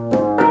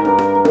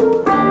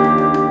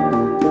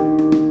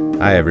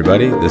Hi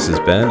everybody, this is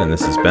Ben, and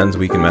this is Ben's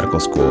Week in Medical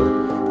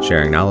School,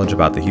 sharing knowledge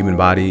about the human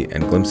body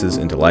and glimpses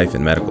into life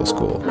in medical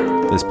school.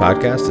 This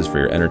podcast is for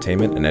your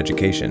entertainment and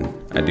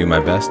education. I do my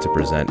best to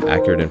present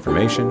accurate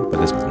information, but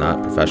this is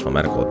not professional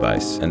medical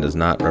advice and does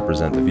not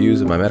represent the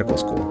views of my medical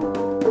school.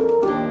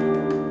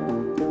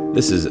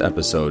 This is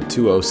episode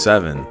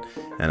 207,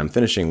 and I'm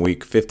finishing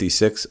week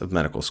 56 of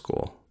medical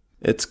school.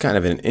 It's kind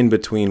of an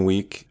in-between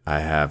week.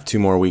 I have 2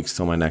 more weeks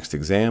till my next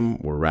exam.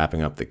 We're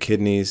wrapping up the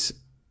kidneys.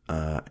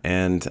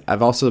 And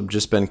I've also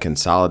just been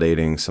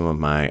consolidating some of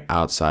my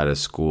outside of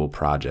school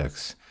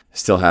projects.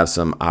 Still have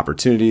some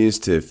opportunities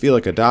to feel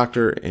like a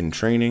doctor in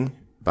training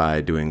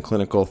by doing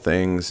clinical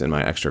things in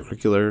my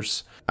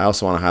extracurriculars. I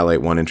also want to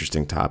highlight one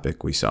interesting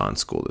topic we saw in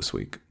school this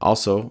week.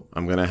 Also,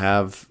 I'm going to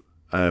have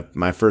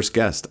my first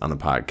guest on the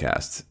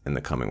podcast in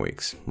the coming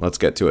weeks. Let's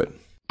get to it.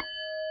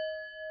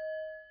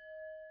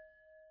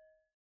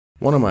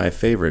 One of my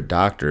favorite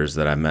doctors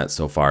that I've met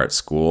so far at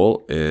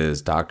school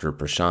is Dr.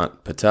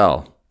 Prashant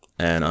Patel.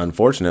 And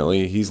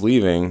unfortunately, he's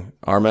leaving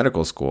our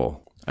medical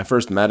school. I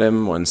first met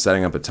him when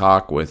setting up a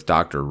talk with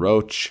Dr.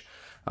 Roach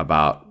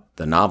about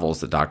the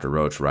novels that Dr.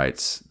 Roach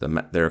writes.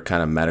 They're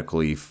kind of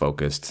medically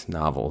focused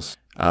novels.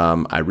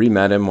 I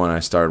re-met him when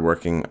I started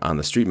working on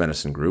the street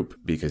medicine group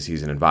because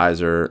he's an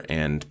advisor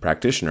and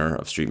practitioner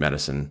of street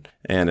medicine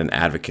and an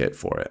advocate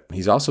for it.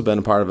 He's also been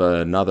a part of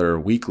another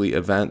weekly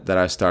event that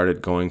I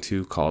started going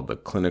to called the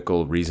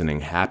Clinical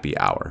Reasoning Happy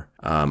Hour.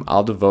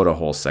 I'll devote a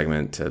whole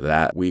segment to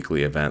that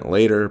weekly event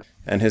later.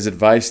 And his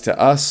advice to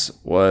us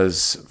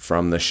was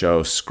from the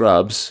show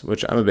Scrubs,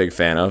 which I'm a big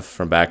fan of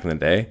from back in the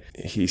day.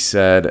 He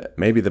said,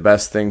 maybe the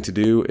best thing to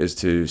do is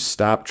to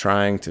stop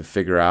trying to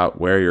figure out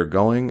where you're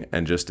going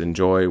and just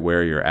enjoy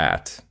where you're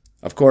at.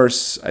 Of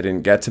course, I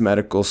didn't get to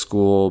medical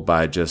school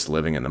by just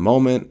living in the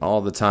moment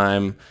all the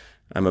time.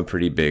 I'm a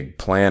pretty big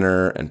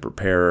planner and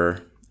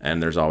preparer,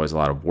 and there's always a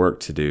lot of work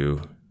to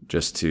do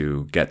just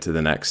to get to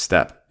the next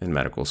step in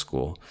medical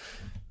school.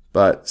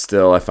 But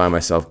still, I find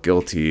myself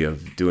guilty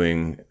of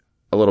doing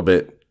a little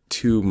bit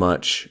too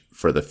much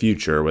for the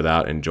future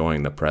without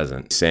enjoying the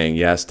present, saying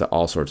yes to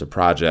all sorts of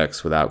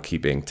projects without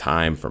keeping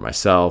time for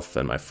myself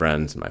and my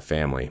friends and my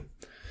family.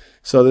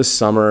 So this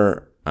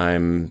summer,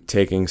 I'm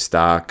taking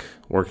stock,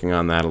 working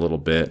on that a little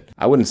bit.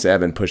 I wouldn't say I've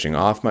been pushing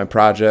off my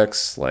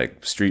projects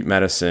like street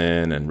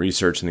medicine and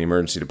research in the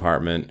emergency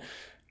department,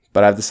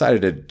 but I've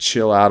decided to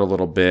chill out a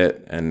little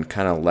bit and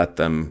kind of let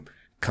them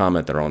come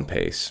at their own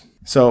pace.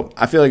 So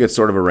I feel like it's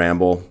sort of a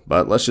ramble,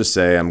 but let's just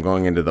say I'm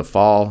going into the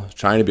fall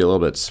trying to be a little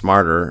bit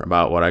smarter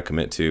about what I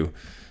commit to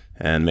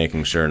and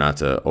making sure not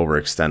to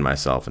overextend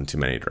myself in too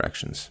many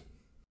directions.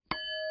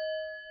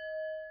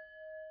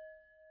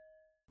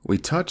 We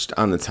touched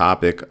on the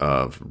topic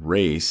of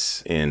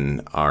race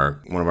in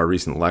one of our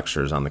recent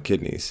lectures on the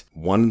kidneys.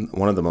 One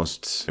of the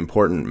most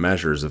important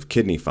measures of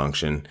kidney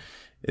function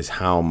is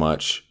how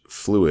much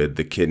fluid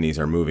the kidneys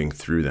are moving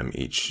through them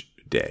each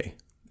day.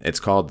 It's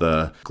called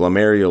the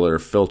glomerular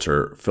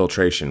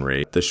filtration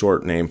rate. The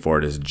short name for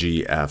it is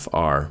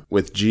GFR.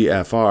 With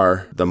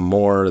GFR, the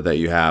more that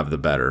you have, the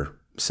better,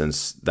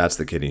 since that's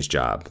the kidney's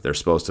job. They're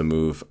supposed to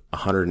move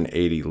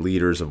 180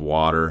 liters of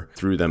water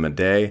through them a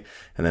day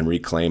and then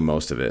reclaim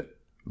most of it,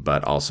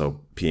 but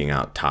also peeing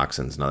out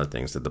toxins and other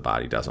things that the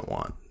body doesn't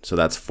want. So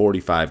that's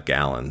 45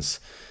 gallons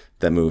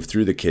that move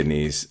through the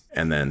kidneys,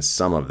 and then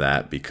some of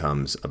that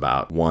becomes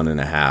about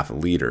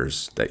 1.5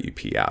 liters that you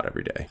pee out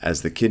every day.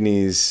 As the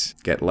kidneys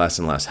get less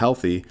and less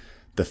healthy,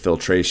 the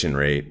filtration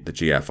rate, the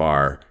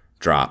GFR,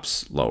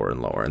 drops lower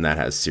and lower, and that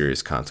has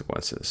serious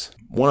consequences.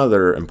 One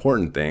other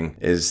important thing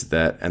is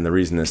that, and the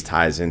reason this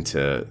ties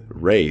into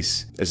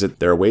race, is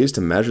that there are ways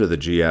to measure the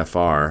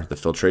GFR, the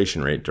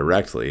filtration rate,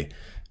 directly,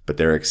 but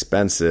they're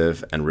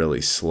expensive and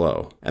really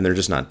slow, and they're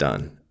just not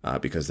done.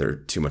 Because they're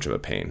too much of a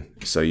pain.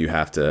 So you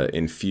have to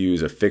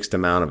infuse a fixed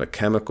amount of a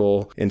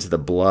chemical into the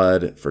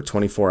blood for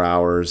 24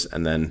 hours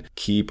and then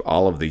keep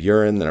all of the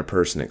urine that a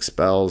person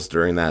expels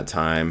during that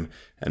time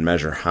and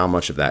measure how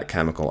much of that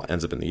chemical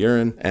ends up in the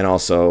urine, and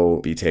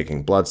also be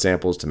taking blood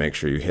samples to make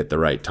sure you hit the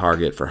right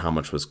target for how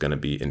much was going to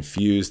be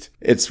infused.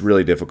 It's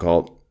really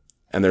difficult.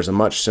 And there's a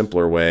much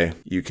simpler way.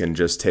 You can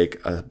just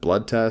take a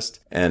blood test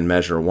and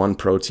measure one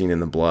protein in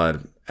the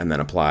blood and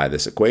then apply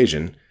this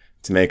equation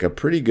to make a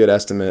pretty good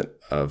estimate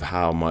of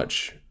how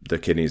much the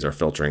kidneys are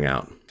filtering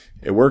out.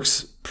 It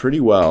works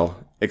pretty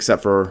well,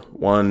 except for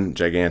one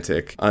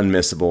gigantic,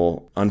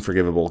 unmissable,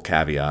 unforgivable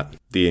caveat.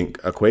 The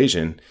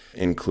equation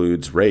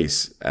includes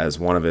race as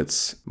one of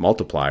its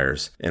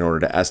multipliers in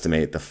order to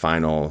estimate the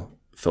final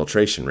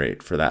filtration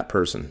rate for that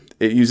person.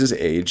 It uses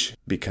age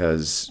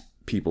because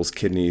people's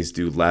kidneys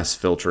do less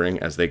filtering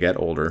as they get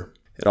older.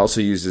 It also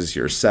uses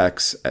your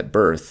sex at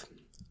birth,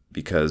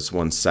 because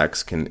one's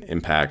sex can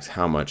impact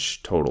how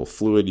much total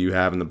fluid you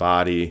have in the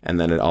body, and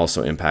then it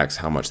also impacts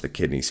how much the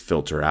kidneys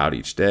filter out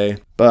each day.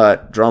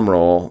 But, drum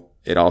roll,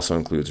 it also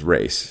includes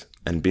race,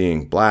 and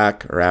being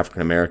black or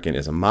African American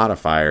is a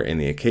modifier in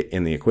the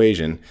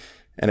equation,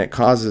 and it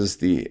causes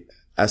the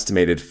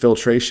estimated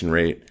filtration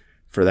rate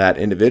for that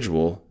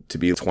individual to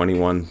be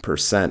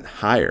 21%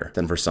 higher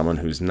than for someone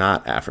who's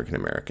not African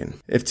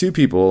American. If two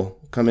people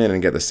come in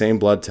and get the same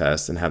blood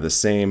test and have the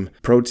same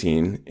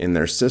protein in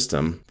their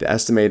system, the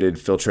estimated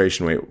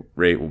filtration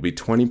rate will be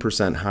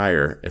 20%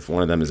 higher if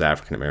one of them is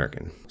African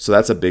American. So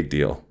that's a big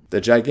deal.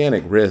 The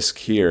gigantic risk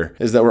here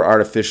is that we're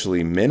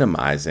artificially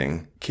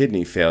minimizing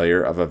kidney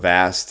failure of a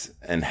vast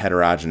and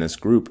heterogeneous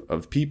group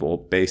of people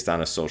based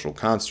on a social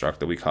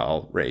construct that we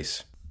call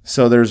race.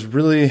 So there's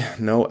really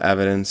no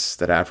evidence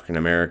that African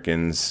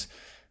Americans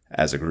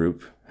as a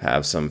group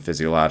have some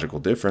physiological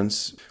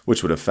difference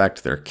which would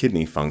affect their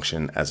kidney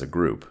function as a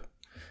group.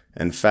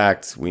 In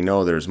fact, we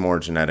know there's more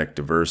genetic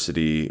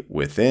diversity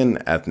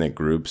within ethnic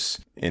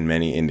groups in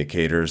many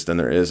indicators than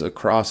there is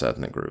across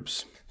ethnic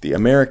groups. The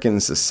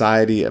American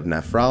Society of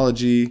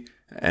Nephrology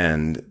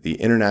and the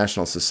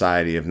International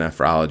Society of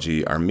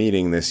Nephrology are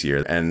meeting this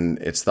year, and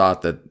it's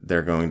thought that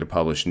they're going to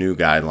publish new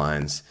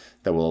guidelines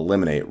that will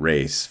eliminate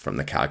race from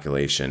the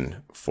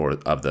calculation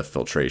of the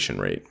filtration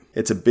rate.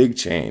 It's a big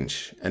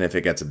change, and if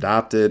it gets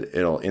adopted,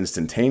 it'll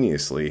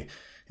instantaneously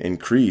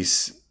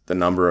increase the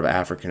number of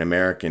African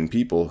American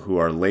people who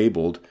are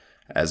labeled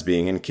as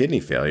being in kidney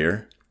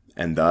failure,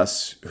 and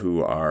thus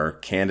who are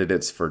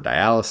candidates for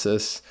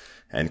dialysis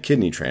and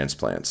kidney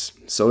transplants.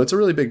 So it's a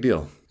really big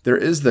deal. There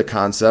is the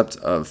concept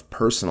of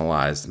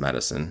personalized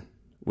medicine,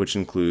 which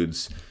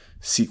includes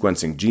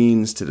sequencing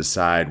genes to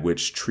decide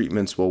which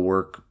treatments will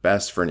work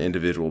best for an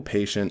individual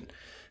patient.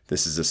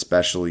 This is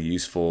especially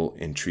useful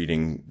in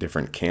treating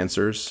different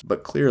cancers,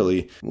 but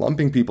clearly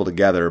lumping people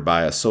together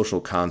by a social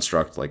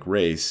construct like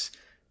race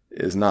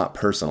is not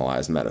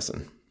personalized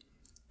medicine.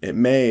 It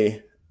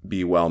may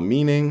be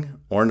well-meaning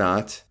or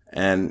not,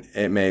 and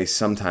it may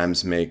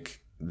sometimes make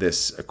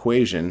this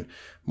equation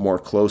more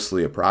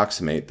closely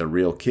approximate the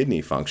real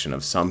kidney function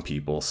of some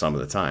people some of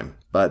the time.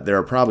 But there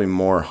are probably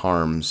more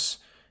harms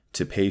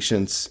to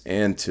patients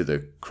and to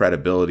the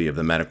credibility of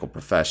the medical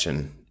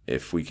profession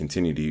if we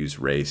continue to use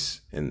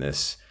race in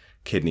this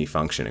kidney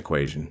function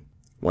equation.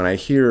 When I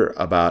hear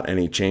about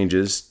any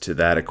changes to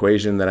that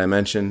equation that I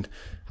mentioned,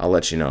 I'll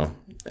let you know.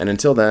 And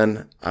until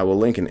then, I will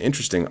link an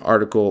interesting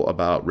article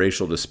about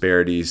racial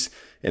disparities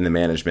in the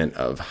management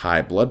of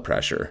high blood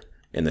pressure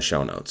in the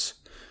show notes.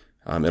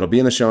 It'll be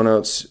in the show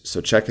notes,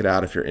 so check it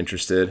out if you're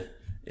interested.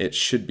 It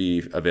should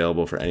be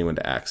available for anyone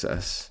to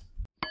access.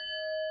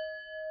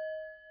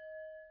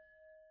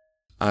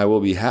 I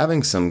will be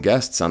having some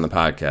guests on the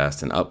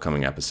podcast in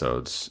upcoming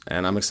episodes,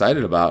 and I'm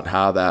excited about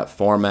how that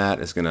format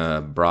is going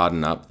to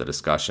broaden up the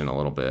discussion a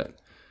little bit.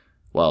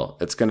 Well,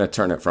 it's going to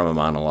turn it from a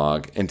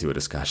monologue into a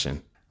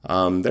discussion.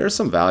 There's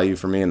some value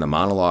for me in the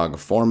monologue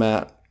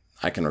format.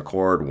 I can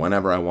record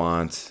whenever I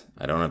want.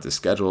 I don't have to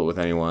schedule it with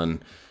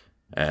anyone.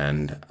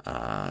 And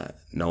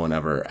no one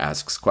ever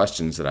asks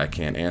questions that I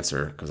can't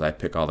answer because I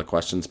pick all the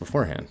questions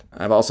beforehand.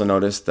 I've also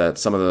noticed that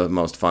some of the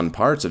most fun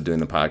parts of doing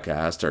the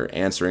podcast are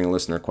answering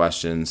listener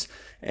questions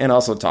and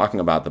also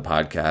talking about the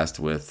podcast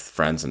with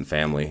friends and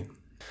family.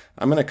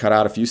 I'm going to cut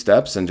out a few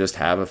steps and just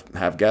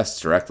have guests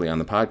directly on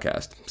the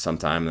podcast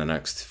sometime in the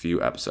next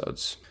few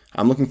episodes.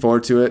 I'm looking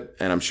forward to it,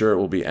 and I'm sure it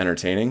will be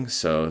entertaining,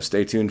 so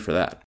stay tuned for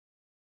that.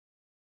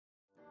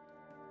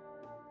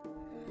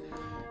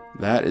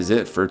 That is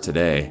it for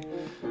today.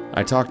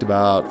 I talked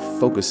about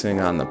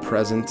focusing on the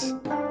present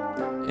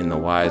in the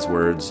wise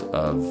words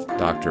of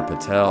Dr.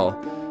 Patel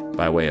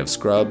by way of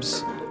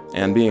Scrubs,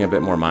 and being a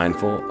bit more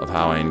mindful of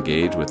how I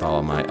engage with all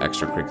of my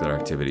extracurricular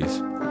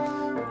activities,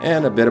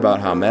 and a bit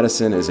about how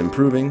medicine is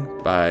improving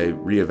by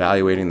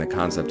reevaluating the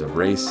concept of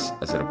race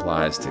as it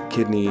applies to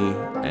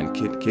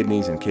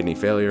kidneys and kidney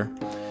failure.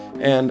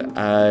 And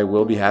I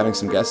will be having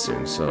some guests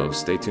soon, so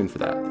stay tuned for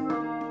that.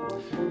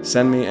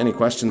 Send me any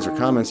questions or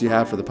comments you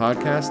have for the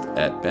podcast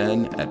at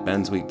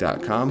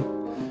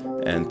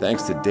ben@bensweek.com. And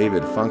thanks to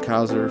David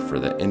Funkhauser for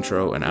the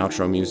intro and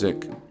outro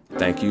music.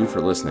 Thank you for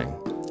listening.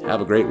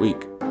 Have a great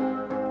week.